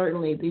then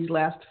certainly these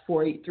last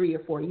 3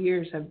 or 4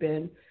 years have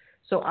been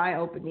so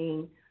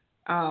eye-opening.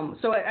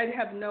 So I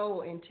have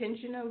no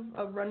intention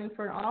of running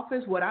for an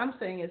office. What I'm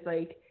saying is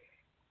like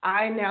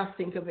I now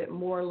think of it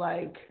more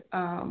like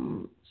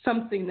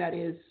something that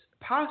is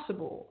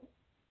possible,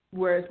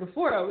 whereas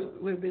before I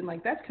would have been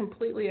like, that's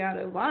completely out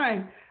of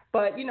line.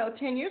 But,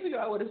 10 years ago,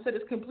 I would have said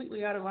it's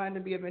completely out of line to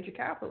be a venture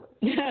capitalist.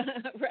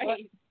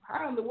 Right.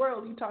 How in the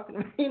world are you talking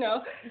about?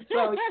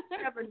 So you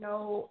never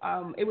know.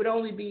 It would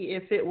only be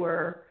if it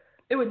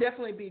would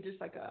definitely be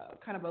just like a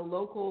kind of a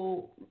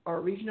local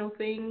or regional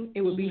thing.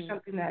 It would be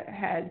something that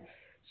had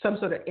some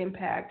sort of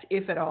impact,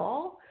 if at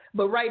all.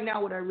 But right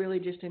now, what I really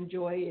just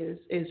enjoy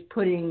is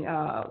putting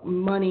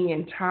money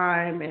and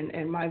time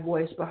and my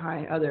voice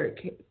behind other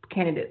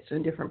candidates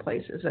in different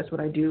places. That's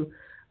what I do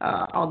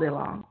all day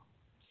long.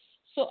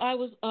 So I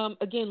was,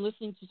 again,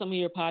 listening to some of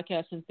your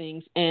podcasts and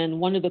things, and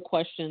one of the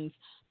questions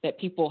that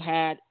people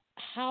had,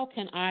 how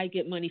can I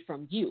get money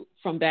from you,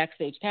 from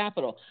Backstage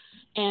Capital?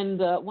 And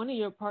one of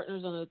your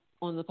partners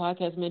on the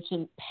podcast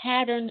mentioned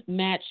pattern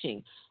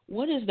matching.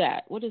 What is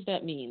that? What does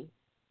that mean?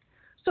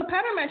 So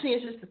pattern matching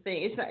is just a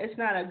thing. It's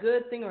not a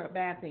good thing or a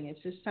bad thing.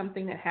 It's just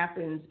something that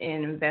happens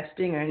in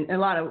investing or in a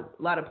lot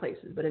of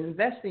places. But in the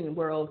investing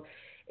world,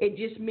 it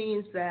just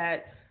means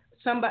that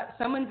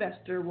some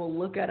investor will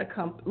look at a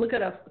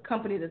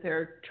company that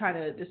they're trying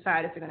to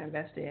decide if they're going to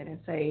invest in and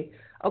say,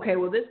 okay,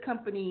 well, this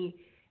company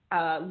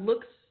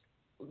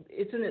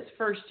it's in its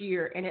first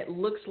year, and it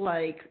looks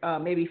like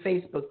maybe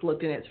Facebook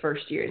looked in its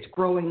first year. It's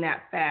growing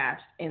that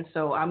fast, and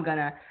so I'm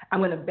gonna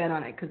bet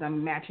on it because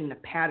I'm matching the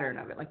pattern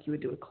of it, like you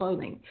would do with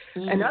clothing.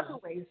 Another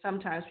way,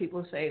 sometimes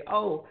people say,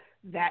 oh,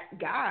 that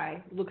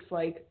guy looks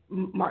like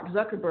Mark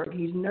Zuckerberg.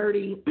 He's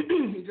nerdy.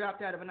 He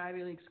dropped out of an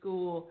Ivy League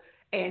school,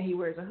 and he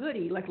wears a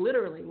hoodie. Like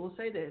literally, we'll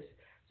say this.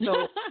 So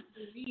I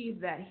believe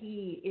that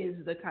he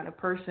is the kind of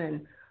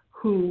person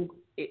who,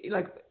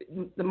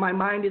 my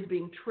mind is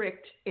being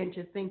tricked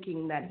into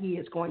thinking that he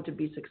is going to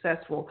be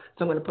successful,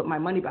 so I'm going to put my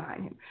money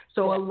behind him.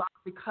 So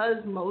because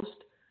most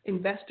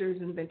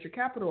investors in venture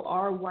capital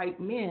are white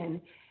men,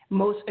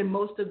 most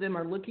of them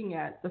are looking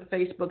at the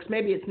Facebooks.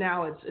 Maybe it's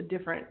a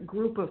different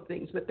group of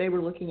things, but they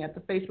were looking at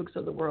the Facebooks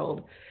of the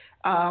world.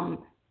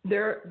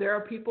 There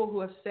are people who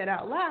have said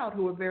out loud,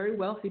 who are very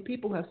wealthy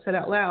people who have said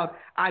out loud,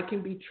 I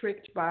can be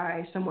tricked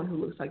by someone who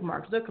looks like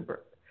Mark Zuckerberg.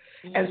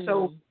 And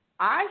so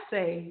I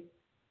say,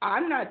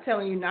 I'm not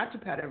telling you not to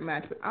pattern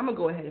match, but I'm going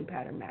to go ahead and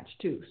pattern match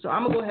too. So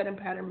I'm going to go ahead and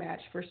pattern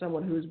match for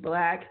someone who's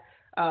black,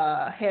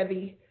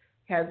 heavy,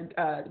 has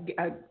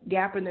a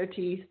gap in their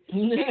teeth,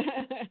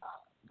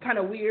 kind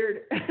of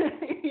weird,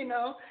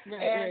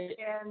 Right.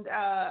 And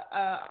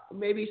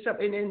maybe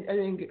something, and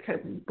then kind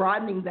of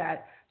broadening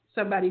that,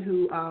 somebody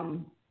who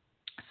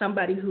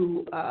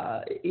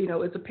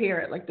is a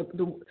parent, like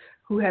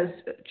who has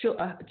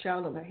a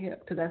child on their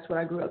hip, because that's what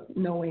I grew up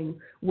knowing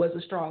was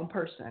a strong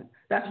person.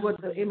 That's what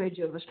the image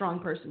of a strong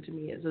person to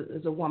me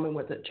is a woman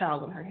with a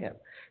child on her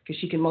hip, because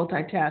she can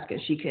multitask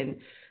and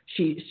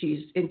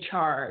she's in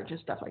charge and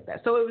stuff like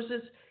that. So it was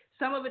just,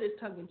 some of it is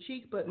tongue in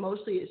cheek, but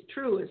mostly it's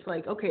true. It's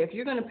like, okay, if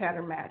you're going to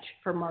pattern match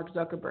for Mark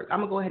Zuckerberg, I'm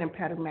going to go ahead and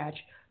pattern match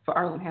for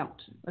Arlan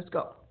Hamilton. Let's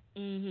go.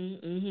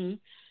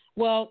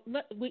 Well,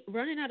 we're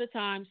running out of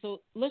time,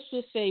 so let's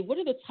just say, what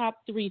are the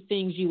top 3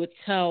 things you would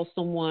tell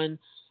someone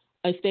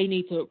if they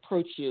need to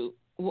approach you?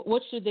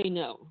 What should they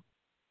know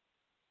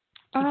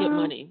to get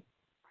money?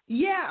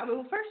 Yeah,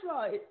 well, first of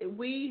all,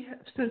 we,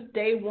 since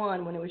day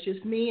one, when it was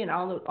just me and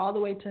all the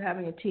way to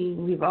having a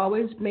team, we've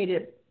always made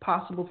it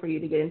possible for you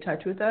to get in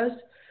touch with us.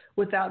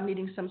 without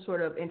needing some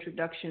sort of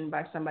introduction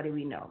by somebody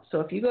we know.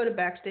 So if you go to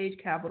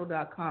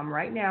BackstageCapital.com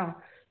right now,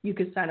 you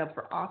can sign up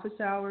for office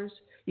hours.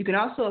 You can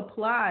also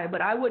apply,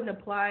 but I wouldn't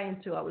apply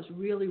until I was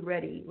really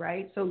ready,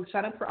 right? So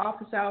sign up for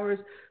office hours,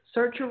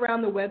 search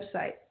around the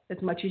website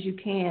as much as you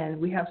can.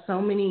 We have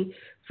so many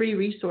free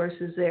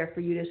resources there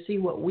for you to see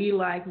what we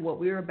like, what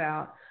we're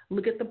about.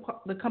 Look at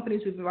the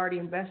companies we've already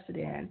invested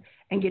in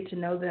and get to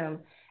know them.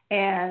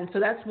 And so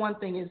that's one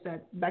thing, is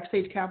that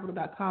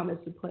BackstageCapital.com is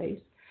the place.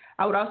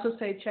 I would also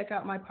say check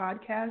out my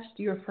podcast,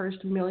 Your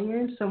First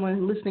Million.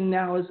 Someone listening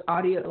now is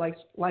audio,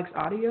 likes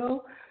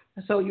audio.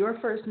 So Your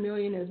First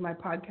Million is my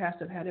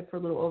podcast. I've had it for a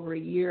little over a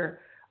year,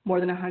 more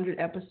than 100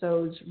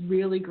 episodes,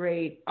 really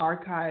great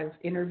archive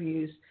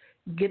interviews.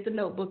 Get the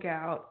notebook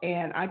out,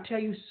 and I tell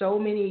you so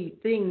many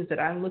things that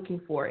I'm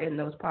looking for in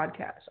those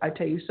podcasts. I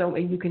tell you so,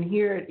 and you can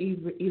hear it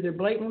either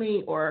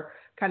blatantly or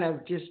kind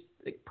of just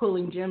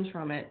pulling gems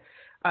from it.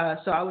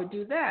 So I would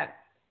do that.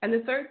 And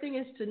the third thing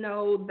is to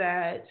know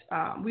that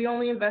we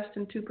only invest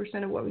in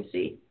 2% of what we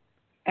see,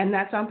 and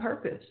that's on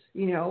purpose.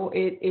 You know,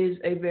 it is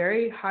a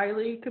very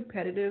highly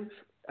competitive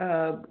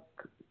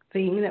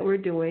thing that we're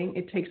doing.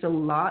 It takes a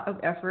lot of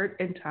effort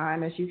and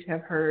time, as you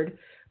have heard,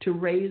 to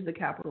raise the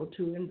capital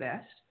to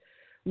invest.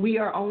 We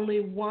are only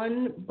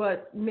one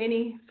but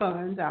many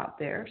funds out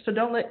there. So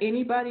don't let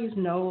anybody's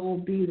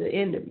no be the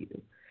end of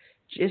you.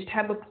 Just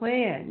have a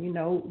plan, you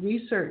know,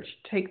 research,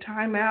 take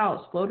time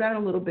out, slow down a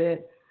little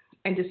bit,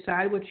 and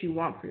decide what you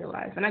want for your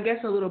life. And I guess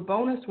a little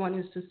bonus one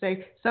is to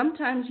say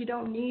sometimes you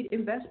don't need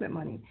investment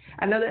money.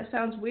 I know that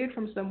sounds weird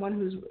from someone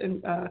who's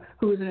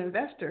an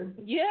investor.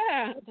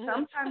 Yeah.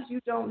 Sometimes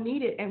you don't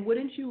need it. And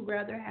wouldn't you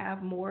rather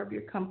have more of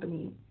your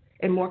company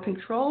and more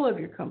control of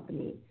your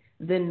company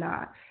than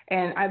not?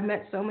 And I've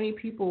met so many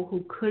people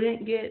who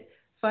couldn't get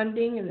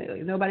funding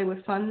and nobody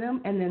would fund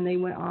them, and then they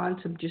went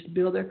on to just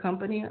build their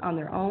company on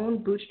their own,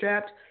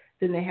 bootstrapped.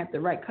 Then they had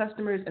the right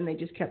customers and they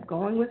just kept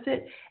going with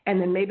it,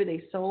 and then maybe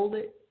they sold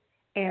it,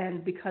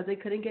 and because they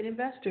couldn't get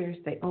investors,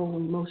 they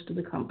own most of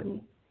the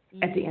company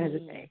at the end of the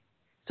day.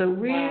 So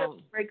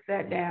really break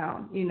that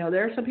down. You know,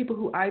 there are some people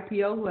who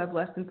IPO who have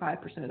less than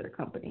 5% of their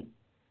company.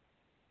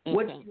 Okay.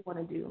 What do you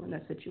want to do in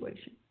that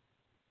situation?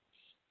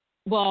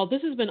 Well,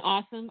 this has been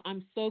awesome.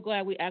 I'm so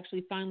glad we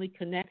actually finally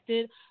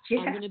connected. Yeah.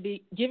 I'm going to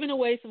be giving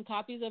away some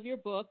copies of your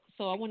book,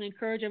 so I want to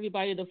encourage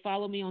everybody to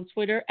follow me on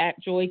Twitter at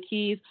Joy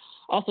Keys.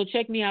 Also,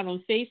 check me out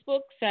on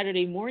Facebook,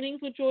 Saturday Mornings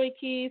with Joy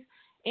Keys,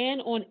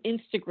 and on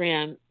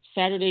Instagram,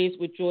 Saturdays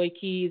with Joy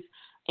Keys.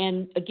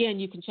 And again,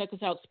 you can check us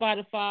out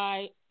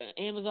Spotify,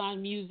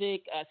 Amazon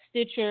Music,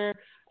 Stitcher,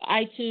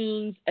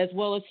 iTunes, as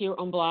well as here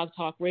on Blog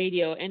Talk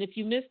Radio. And if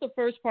you missed the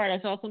first part,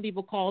 I saw some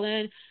people call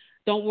in.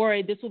 Don't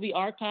worry, this will be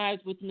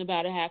archived within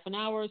about a half an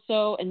hour or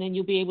so, and then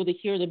you'll be able to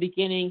hear the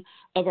beginning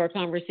of our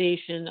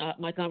conversation,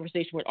 my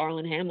conversation with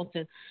Arlan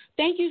Hamilton.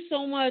 Thank you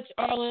so much,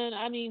 Arlan.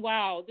 I mean,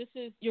 wow,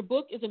 your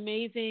book is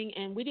amazing,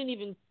 and we didn't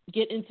even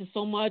get into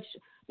so much.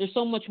 There's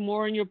so much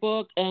more in your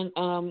book, and,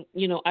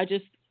 I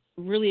just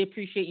really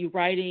appreciate you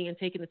writing and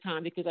taking the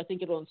time, because I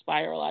think it'll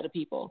inspire a lot of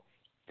people.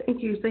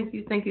 Thank you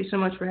so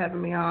much for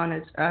having me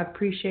on. I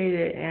appreciate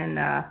it, and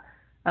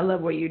I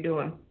love what you're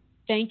doing.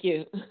 Thank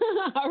you.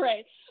 All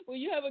right. Well,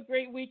 you have a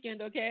great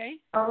weekend, okay?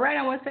 All right.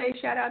 I want to say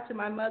shout out to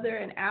my mother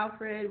and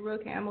Alfred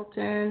Rook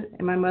Hamilton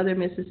and my mother,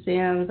 Mrs.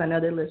 Sims. I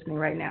know they're listening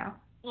right now.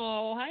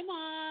 Oh, hi,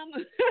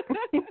 Mom.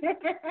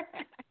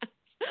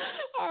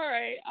 All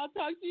right. I'll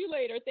talk to you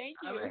later. Thank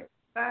you. All right.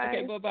 Bye.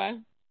 Okay, bye-bye.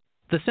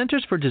 The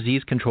Centers for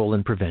Disease Control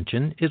and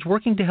Prevention is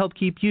working to help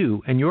keep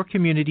you and your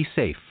community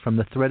safe from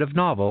the threat of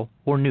novel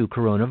or new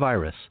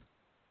coronavirus.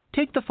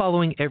 Take the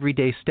following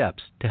everyday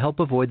steps to help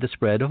avoid the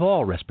spread of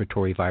all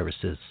respiratory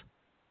viruses.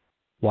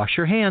 Wash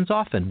your hands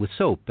often with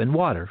soap and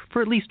water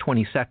for at least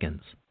 20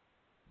 seconds.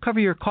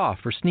 Cover your cough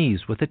or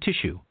sneeze with a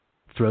tissue.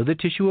 Throw the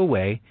tissue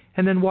away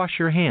and then wash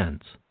your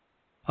hands.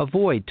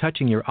 Avoid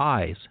touching your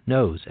eyes,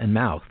 nose, and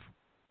mouth.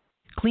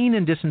 Clean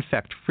and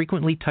disinfect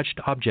frequently touched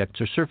objects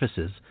or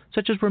surfaces,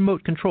 such as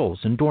remote controls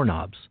and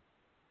doorknobs.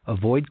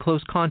 Avoid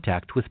close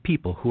contact with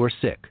people who are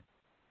sick.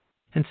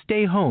 And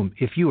stay home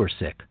if you are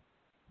sick.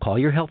 Call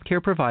your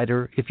healthcare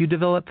provider if you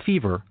develop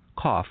fever,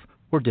 cough,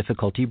 or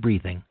difficulty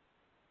breathing.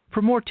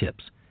 For more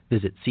tips,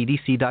 visit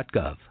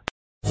cdc.gov.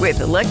 With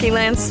the Lucky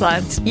Land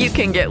Slots, you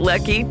can get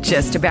lucky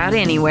just about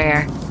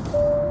anywhere.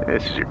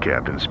 This is your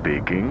captain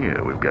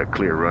speaking. We've got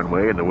clear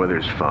runway and the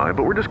weather's fine,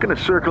 but we're just going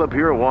to circle up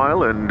here a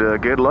while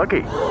and get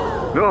lucky.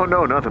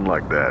 No, nothing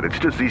like that. It's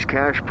just these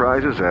cash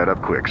prizes add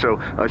up quick. So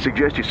I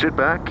suggest you sit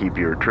back, keep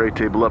your tray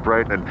table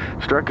upright, and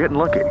start getting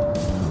lucky.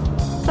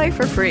 Play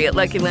for free at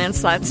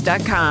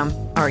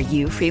LuckyLandSlots.com. Are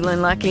you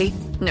feeling lucky?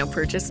 No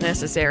purchase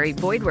necessary.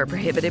 Void where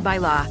prohibited by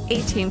law.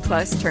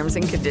 18+ terms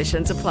and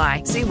conditions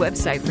apply. See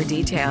website for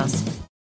details.